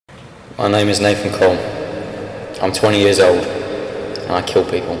My name is Nathan Cole. I'm 20 years old and I kill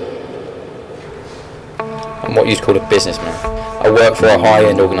people. I'm what you'd call a businessman. I work for a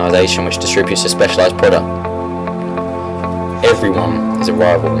high-end organisation which distributes a specialised product. Everyone is a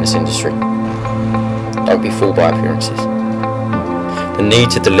rival in this industry. Don't be fooled by appearances. The need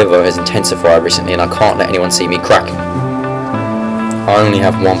to deliver has intensified recently and I can't let anyone see me cracking. I only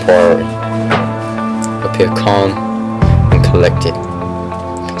have one priority. Appear calm and collected.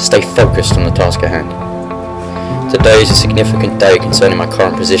 Stay focused on the task at hand. Today is a significant day concerning my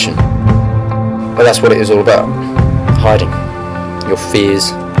current position. But that's what it is all about. Hiding your fears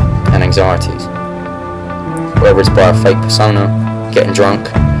and anxieties. Whether it's by a fake persona, getting drunk,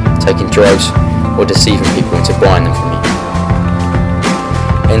 taking drugs, or deceiving people into buying them from you.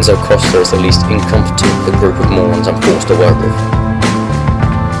 Enzo Costa is the least incompetent of the group of morons I'm forced to work with.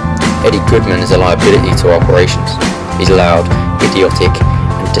 Eddie Goodman is a liability to operations. He's loud, idiotic,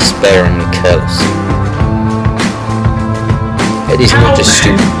 and despairingly careless. Eddie's not just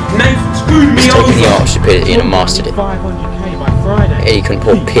stupid. He's taken the art of stupidity and mastered it. Eddie can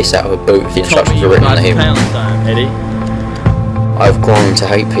pour piss out of a boot if the instructions are written on the heel. I've grown to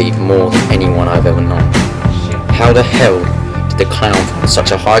hate Pete more than anyone I've ever known. How the hell did the clown find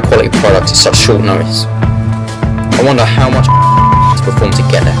such a high quality product at such short notice? I wonder how much to perform to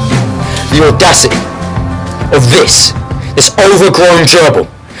get there. The audacity of this overgrown gerbil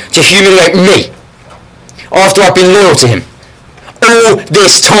to humiliate me after I've been loyal to him all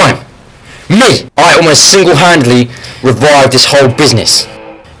this time. Me! I almost single-handedly revived this whole business.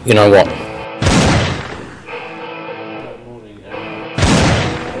 You know what?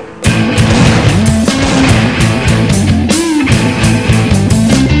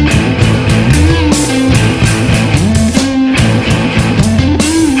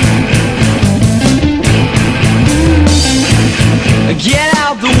 Get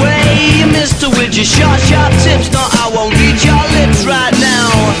out the way, mister, with your sharp tips. No, I won't read your lips right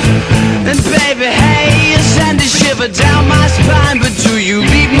now. And baby, hey, you send a shiver down my spine. But do you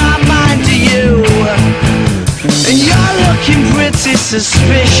read my mind, do you? And you're looking pretty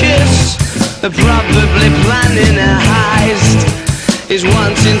suspicious. They're probably planning a heist. He's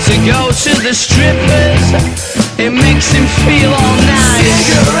wanting to go to the strippers. It makes him feel all nice.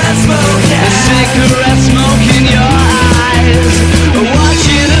 Cigarette smoke, yeah. A cigarette smoke in your eyes.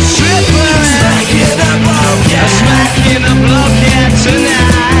 Watching a stripper, smacking a bloke, yeah. Smacking a bloke, yeah,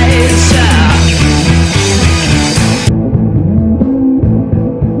 tonight.